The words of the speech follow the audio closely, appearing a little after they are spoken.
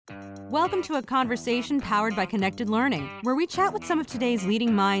Welcome to a conversation powered by Connected Learning, where we chat with some of today's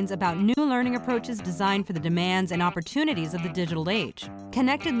leading minds about new learning approaches designed for the demands and opportunities of the digital age.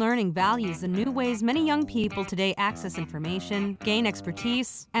 Connected Learning values the new ways many young people today access information, gain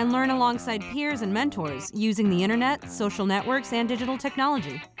expertise, and learn alongside peers and mentors using the internet, social networks, and digital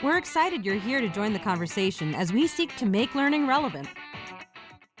technology. We're excited you're here to join the conversation as we seek to make learning relevant.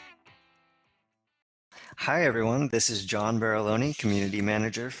 Hi, everyone. This is John Baraloni, Community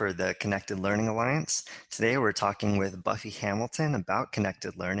Manager for the Connected Learning Alliance. Today, we're talking with Buffy Hamilton about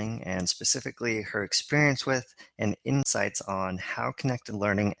connected learning and specifically her experience with and insights on how connected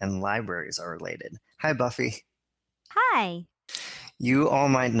learning and libraries are related. Hi, Buffy. Hi. You all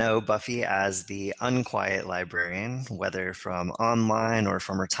might know Buffy as the unquiet librarian, whether from online or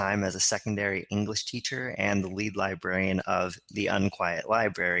from her time as a secondary English teacher and the lead librarian of the Unquiet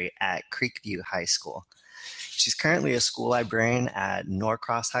Library at Creekview High School. She's currently a school librarian at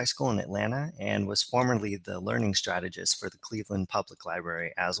Norcross High School in Atlanta and was formerly the learning strategist for the Cleveland Public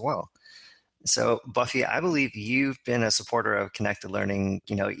Library as well. So, Buffy, I believe you've been a supporter of connected learning,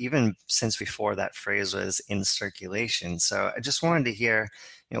 even since before that phrase was in circulation. So I just wanted to hear,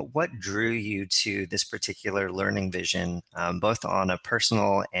 what drew you to this particular learning vision, both on a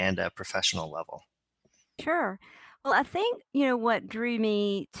personal and a professional level? Sure. Well, I think, what drew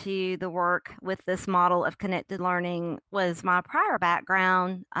me to the work with this model of connected learning was my prior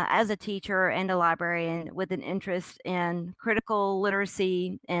background as a teacher and a librarian with an interest in critical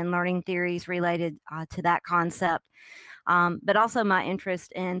literacy and learning theories related to that concept, but also my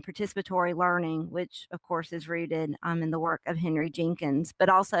interest in participatory learning, which, of course, is rooted in the work of Henry Jenkins, but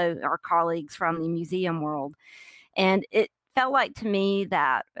also our colleagues from the museum world. And it felt like to me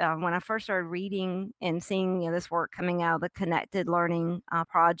that when I first started reading and seeing this work coming out of the Connected Learning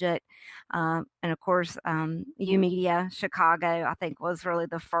Project, and of course, UMedia Chicago, I think was really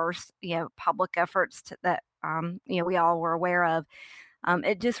the first public efforts that we all were aware of.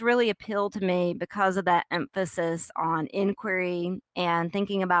 It just really appealed to me because of that emphasis on inquiry and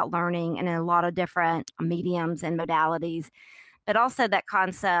thinking about learning in a lot of different mediums and modalities, but also that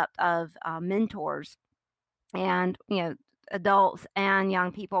concept of mentors and adults and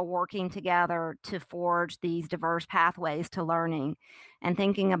young people working together to forge these diverse pathways to learning, and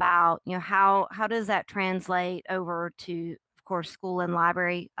thinking about how does that translate over to, of course, school and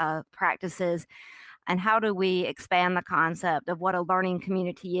library practices, and how do we expand the concept of what a learning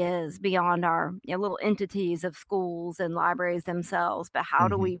community is beyond our little entities of schools and libraries themselves, but how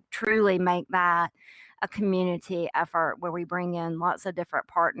do we truly make that a community effort where we bring in lots of different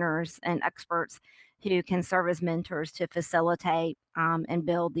partners and experts who can serve as mentors to facilitate and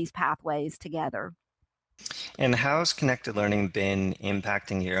build these pathways together. And how's connected learning been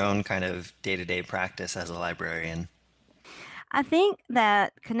impacting your own kind of day-to-day practice as a librarian? I think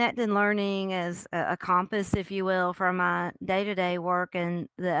that connected learning is a compass, if you will, for my day-to-day work and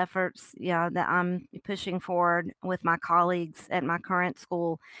the efforts that I'm pushing forward with my colleagues at my current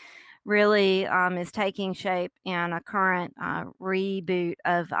school. Really is taking shape in a current reboot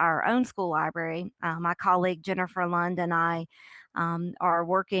of our own school library. My colleague Jennifer Lund and I are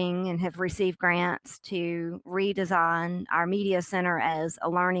working and have received grants to redesign our media center as a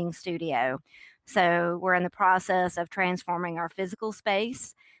learning studio. So we're in the process of transforming our physical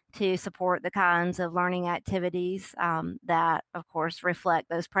space to support the kinds of learning activities that, of course, reflect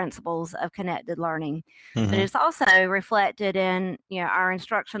those principles of connected learning. But it's also reflected in our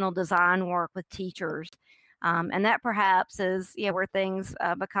instructional design work with teachers. And that perhaps is where things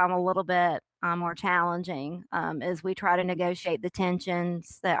become a little bit more challenging as we try to negotiate the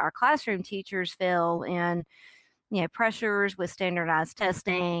tensions that our classroom teachers feel in pressures with standardized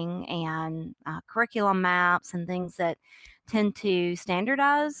testing and curriculum maps and things that tend to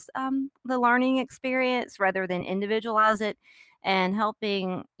standardize the learning experience rather than individualize it, and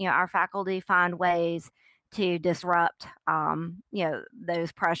helping our faculty find ways to disrupt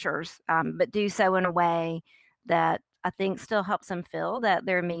those pressures, but do so in a way that I think still helps them feel that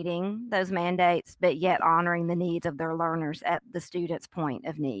they're meeting those mandates, but yet honoring the needs of their learners at the student's point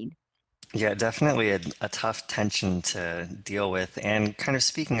of need. Yeah, definitely a tough tension to deal with. And kind of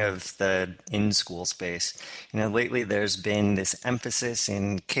speaking of the in-school space, lately there's been this emphasis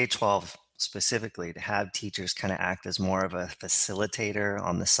in K-12 specifically to have teachers kind of act as more of a facilitator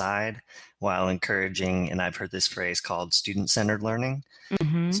on the side while encouraging, and I've heard this phrase called student-centered learning.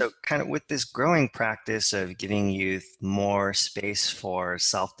 So kind of with this growing practice of giving youth more space for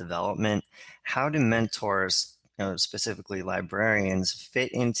self-development, how do mentors, specifically librarians,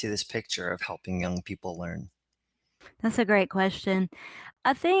 fit into this picture of helping young people learn? That's a great question.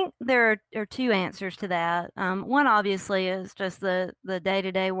 I think there are two answers to that. One obviously is just the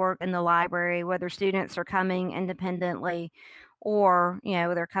day-to-day work in the library, whether students are coming independently or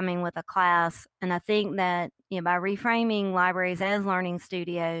they're coming with a class. And I think that by reframing libraries as learning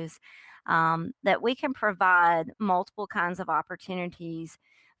studios, that we can provide multiple kinds of opportunities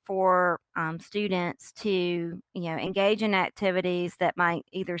for students to engage in activities that might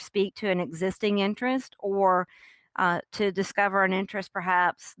either speak to an existing interest or to discover an interest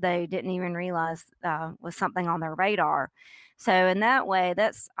perhaps they didn't even realize was something on their radar. So in that way,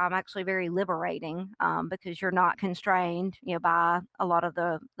 that's actually very liberating because you're not constrained, by a lot of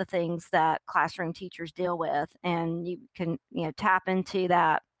the things that classroom teachers deal with, and you can tap into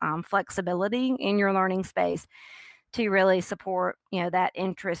that flexibility in your learning space to really support that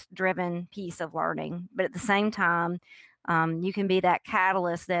interest driven piece of learning. But at the same time, you can be that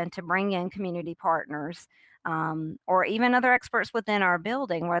catalyst then to bring in community partners or even other experts within our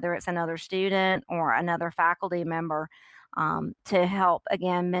building, whether it's another student or another faculty member, to help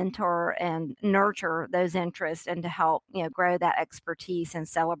again mentor and nurture those interests and to help grow that expertise and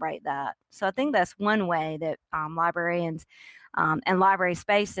celebrate that. So I think that's one way that librarians and library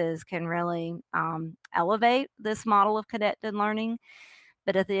spaces can really elevate this model of connected learning.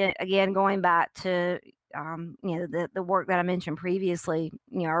 But again, going back to the work that I mentioned previously,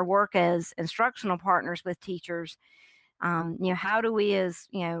 our work as instructional partners with teachers, how do we as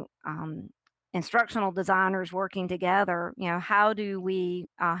instructional designers working together, how do we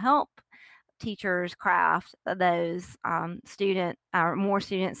help teachers craft those student or more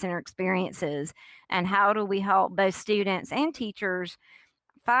student-centered experiences, and how do we help both students and teachers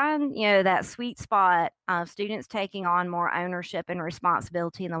find that sweet spot of students taking on more ownership and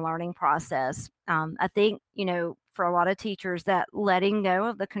responsibility in the learning process. I think for a lot of teachers, that letting go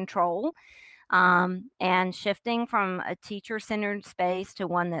of the control and shifting from a teacher-centered space to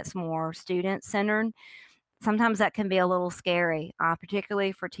one that's more student-centered, sometimes that can be a little scary,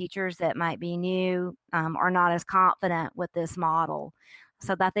 particularly for teachers that might be new or not as confident with this model.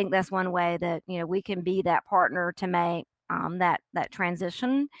 So I think that's one way that we can be that partner to make that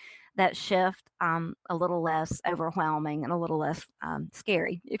transition, that shift, a little less overwhelming and a little less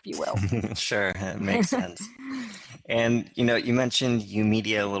scary, if you will. Sure, it makes sense. And you mentioned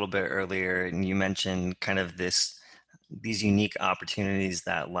YOUmedia a little bit earlier, and you mentioned kind of these unique opportunities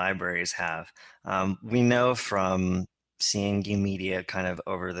that libraries have. We know from seeing YOUmedia kind of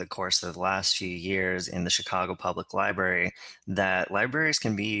over the course of the last few years in the Chicago Public Library that libraries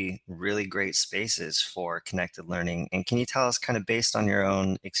can be really great spaces for connected learning. And can you tell us, kind of based on your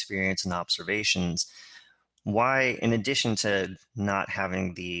own experience and observations, why, in addition to not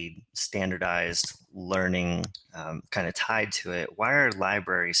having the standardized learning kind of tied to it, why are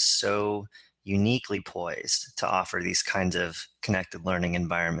libraries so uniquely poised to offer these kinds of connected learning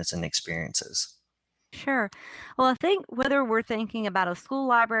environments and experiences? Sure. Well, I think whether we're thinking about a school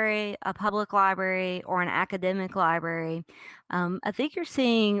library, a public library, or an academic library, I think you're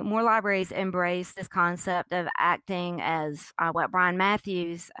seeing more libraries embrace this concept of acting as what Brian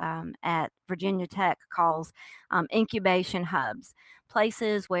Matthews at Virginia Tech calls incubation hubs,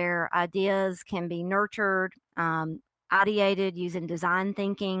 places where ideas can be nurtured, ideated using design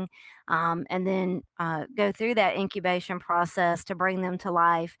thinking, and then go through that incubation process to bring them to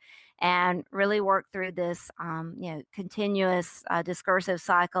life and really work through this, continuous discursive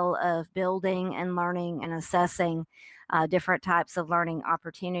cycle of building and learning and assessing different types of learning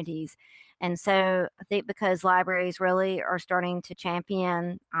opportunities. And so I think because libraries really are starting to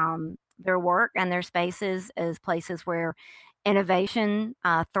champion their work and their spaces as places where innovation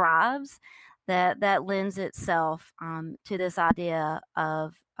thrives, that lends itself to this idea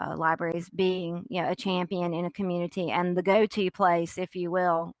of libraries being a champion in a community and the go-to place, if you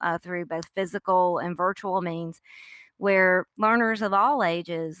will, through both physical and virtual means, where learners of all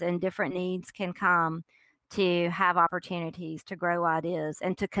ages and different needs can come to have opportunities to grow ideas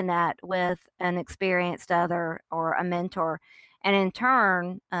and to connect with an experienced other or a mentor. And in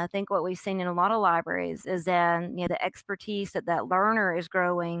turn, I think what we've seen in a lot of libraries is that the expertise that learner is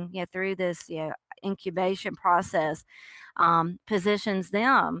growing through this incubation process positions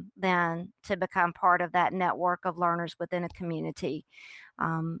them then to become part of that network of learners within a community.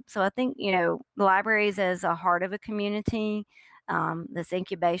 So I think, the libraries as a heart of a community, this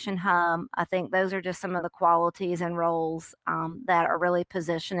incubation hub, I think those are just some of the qualities and roles that are really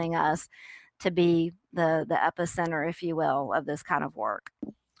positioning us to be the epicenter, if you will, of this kind of work.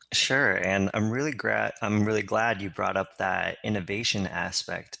 Sure, and I'm really glad you brought up that innovation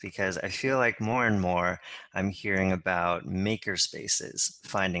aspect, because I feel like more and more I'm hearing about maker spaces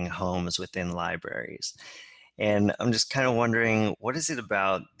finding homes within libraries. And I'm just kind of wondering, what is it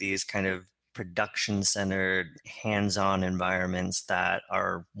about these kind of production-centered, hands-on environments that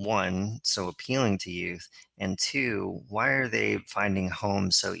are, one, so appealing to youth, and two, why are they finding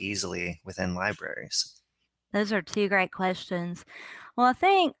homes so easily within libraries? Those are two great questions. Well, I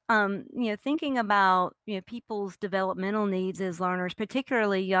think, thinking about, people's developmental needs as learners,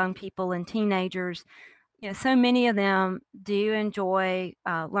 particularly young people and teenagers, so many of them do enjoy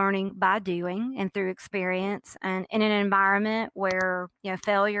learning by doing and through experience and in an environment where,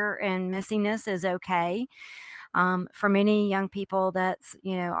 failure and messiness is okay. For many young people, that's,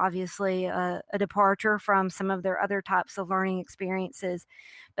 obviously a departure from some of their other types of learning experiences.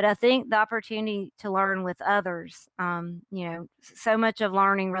 But I think the opportunity to learn with others, so much of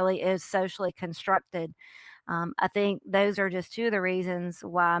learning really is socially constructed. I think those are just two of the reasons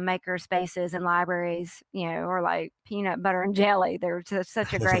why maker spaces and libraries, are like peanut butter and jelly. They're just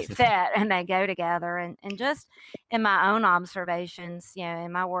such a great fit and they go together. And just in my own observations,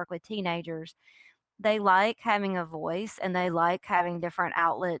 in my work with teenagers, they like having a voice and they like having different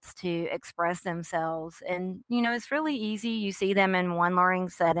outlets to express themselves. And, it's really easy. You see them in one learning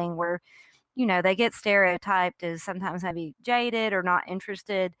setting where, they get stereotyped as sometimes maybe jaded or not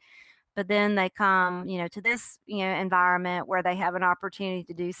interested. But then they come, to this, environment where they have an opportunity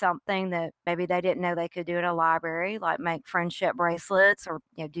to do something that maybe they didn't know they could do in a library, like make friendship bracelets or,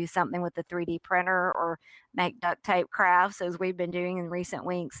 do something with the 3D printer or make duct tape crafts as we've been doing in recent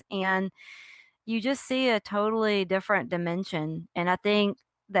weeks. And you just see a totally different dimension. And I think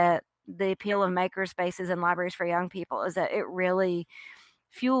that the appeal of maker spaces and libraries for young people is that it really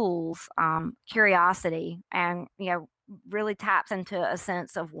fuels curiosity and, really taps into a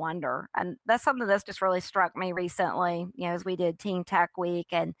sense of wonder. And that's something that's just really struck me recently, as we did Teen Tech Week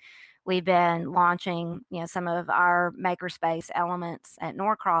and we've been launching, some of our makerspace elements at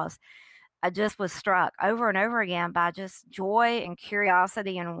Norcross. I just was struck over and over again by just joy and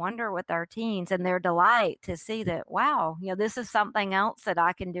curiosity and wonder with our teens and their delight to see that, wow, this is something else that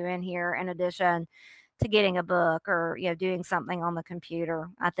I can do in here in addition to getting a book or, doing something on the computer.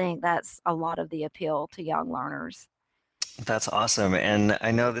 I think that's a lot of the appeal to young learners. That's awesome. And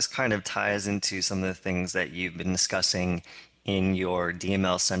I know this kind of ties into some of the things that you've been discussing in your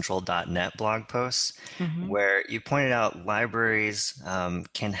DMLCentral.net blog posts, Hmm. where you pointed out libraries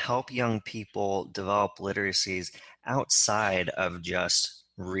can help young people develop literacies outside of just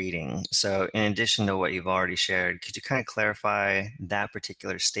reading. So, in addition to what you've already shared, could you kind of clarify that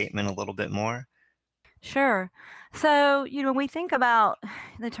particular statement a little bit more? Sure. So, we think about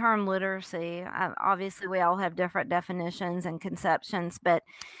the term literacy. Obviously, we all have different definitions and conceptions, but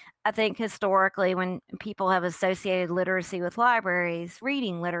I think historically, when people have associated literacy with libraries,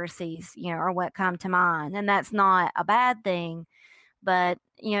 reading literacies, are what come to mind. And that's not a bad thing. But,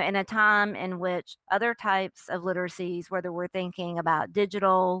 in a time in which other types of literacies, whether we're thinking about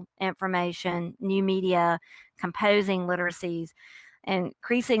digital information, new media, composing literacies,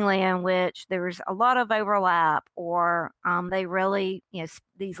 increasingly in which there's a lot of overlap or they really,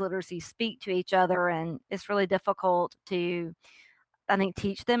 these literacies speak to each other and it's really difficult to, I think,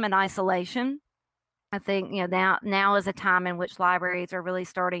 teach them in isolation. I think, now is a time in which libraries are really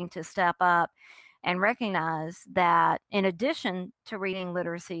starting to step up and recognize that in addition to reading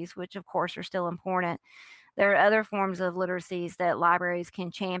literacies, which of course are still important, there are other forms of literacies that libraries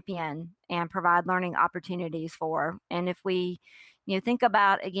can champion and provide learning opportunities for. And if we, think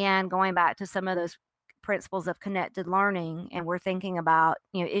about again going back to some of those principles of connected learning and we're thinking about,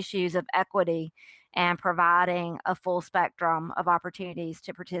 issues of equity and providing a full spectrum of opportunities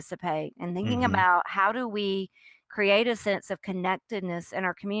to participate and thinking Hmm. about how do we create a sense of connectedness in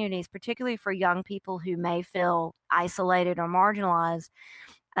our communities, particularly for young people who may feel isolated or marginalized.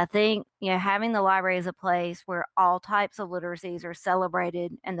 I think, having the library as a place where all types of literacies are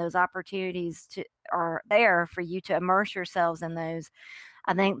celebrated and those opportunities to are there for you to immerse yourselves in those.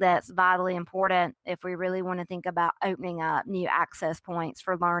 I think that's vitally important if we really want to think about opening up new access points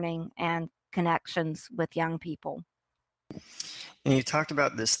for learning and connections with young people. And you talked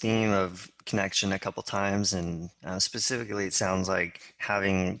about this theme of connection a couple times, and specifically, it sounds like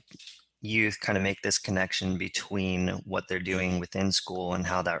having youth kind of make this connection between what they're doing within school and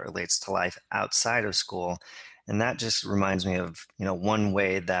how that relates to life outside of school. And that just reminds me of, one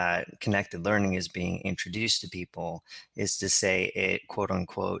way that connected learning is being introduced to people is to say it, quote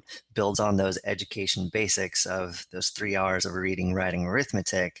unquote, builds on those education basics of those 3 hours of reading, writing,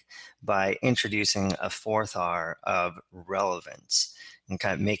 arithmetic by introducing a fourth R of relevance and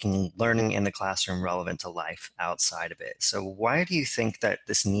kind of making learning in the classroom relevant to life outside of it. So, why do you think that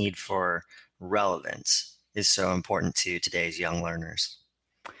this need for relevance is so important to today's young learners?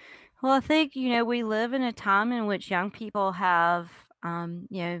 Well, I think, we live in a time in which young people have,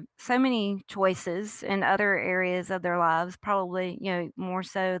 so many choices in other areas of their lives, probably, more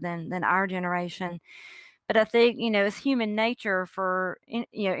so than our generation. But I think, it's human nature for,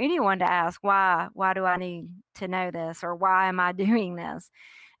 anyone to ask, why do I need to know this? Or why am I doing this?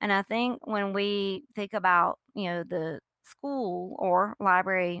 And I think when we think about, the school or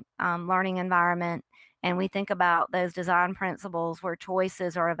library learning environment, and we think about those design principles where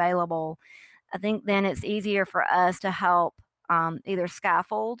choices are available, I think then it's easier for us to help either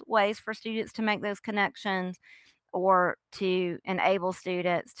scaffold ways for students to make those connections or to enable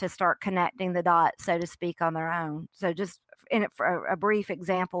students to start connecting the dots, so to speak, on their own. So, just for a brief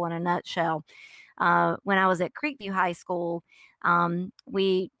example in a nutshell, when I was at Creekview High School,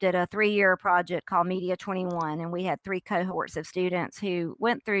 we did a 3-year project called Media 21, and we had 3 cohorts of students who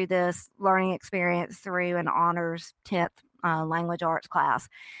went through this learning experience through an honors 10th language arts class.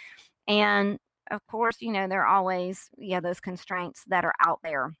 And of course, there are always, those constraints that are out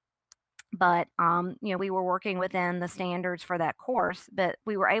there. But, we were working within the standards for that course, but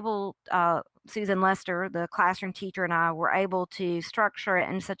we were able, Susan Lester, the classroom teacher, and I were able to structure it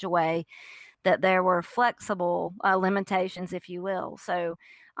in such a way that there were flexible limitations, if you will. So,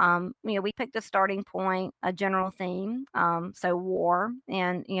 we picked a starting point, a general theme. So, war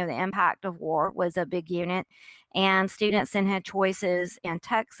and, the impact of war was a big unit. And students then had choices in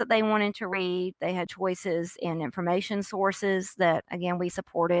texts that they wanted to read. They had choices in information sources that, again, we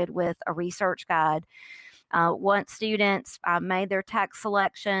supported with a research guide. Once students made their text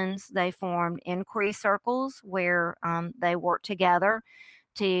selections, they formed inquiry circles where they worked together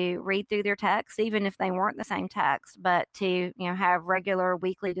to read through their text, even if they weren't the same text, but to have regular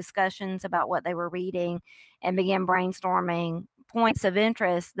weekly discussions about what they were reading and begin brainstorming points of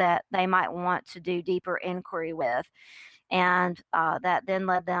interest that they might want to do deeper inquiry with. And that then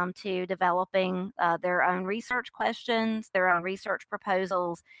led them to developing their own research questions, their own research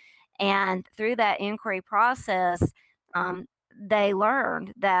proposals. And through that inquiry process, um, they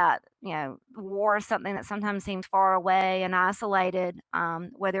learned that, war is something that sometimes seems far away and isolated,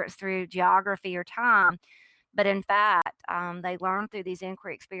 whether it's through geography or time. But in fact, they learn through these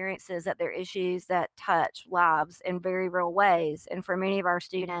inquiry experiences that there are issues that touch lives in very real ways. And for many of our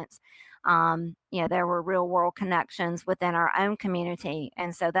students, there were real world connections within our own community.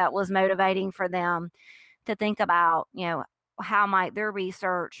 And so that was motivating for them to think about, how might their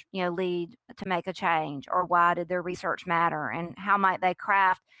research, lead to make a change, or why did their research matter, and how might they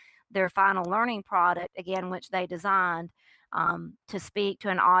craft their final learning product, again, which they designed to speak to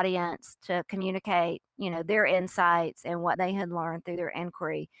an audience, to communicate, their insights and what they had learned through their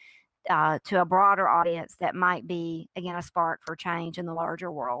inquiry to a broader audience that might be, again, a spark for change in the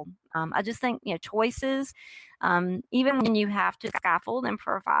larger world. I just think, choices, even when you have to scaffold and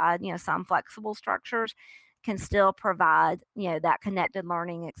provide, some flexible structures, can still provide, that connected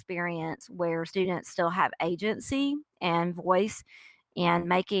learning experience where students still have agency and voice in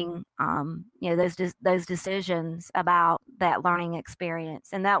making, those decisions about that learning experience.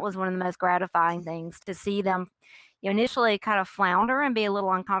 And that was one of the most gratifying things, to see them initially kind of flounder and be a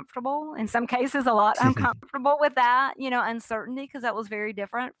little uncomfortable. In some cases, a lot uncomfortable with that, uncertainty, because that was very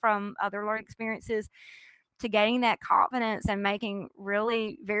different from other learning experiences, to gaining that confidence and making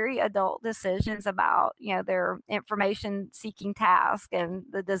really very adult decisions about, their information seeking task and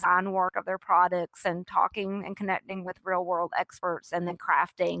the design work of their products, and talking and connecting with real world experts, and then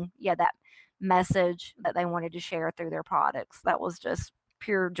crafting, that message that they wanted to share through their products. That was just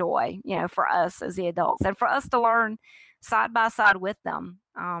pure joy, for us as the adults, and for us to learn side by side with them.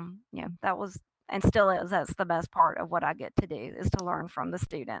 That was, and still is, that's the best part of what I get to do, is to learn from the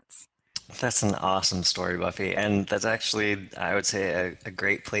students. That's an awesome story, Buffy. And that's actually, I would say, a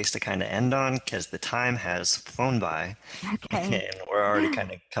great place to kind of end on, because the time has flown by Okay. and we're already kind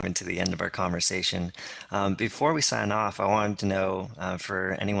of coming to the end of our conversation. Before we sign off, I wanted to know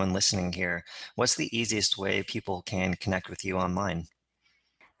for anyone listening here, what's the easiest way people can connect with you online?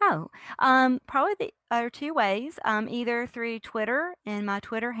 Oh, probably the other 2 ways, either through Twitter, and my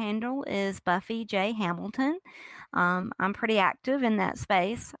Twitter handle is Buffy J. Hamilton. I'm pretty active in that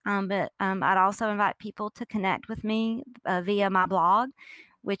space, but I'd also invite people to connect with me via my blog,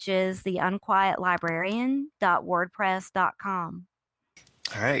 which is theunquietlibrarian.wordpress.com.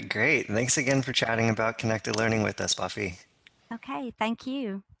 All right, great. Thanks again for chatting about connected learning with us, Buffy. Okay, thank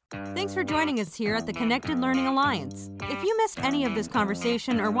you. Thanks for joining us here at the Connected Learning Alliance. If you missed any of this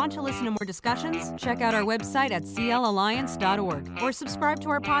conversation or want to listen to more discussions, check out our website at clalliance.org or subscribe to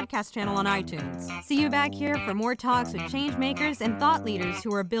our podcast channel on iTunes. See you back here for more talks with change makers and thought leaders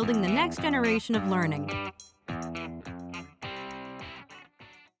who are building the next generation of learning.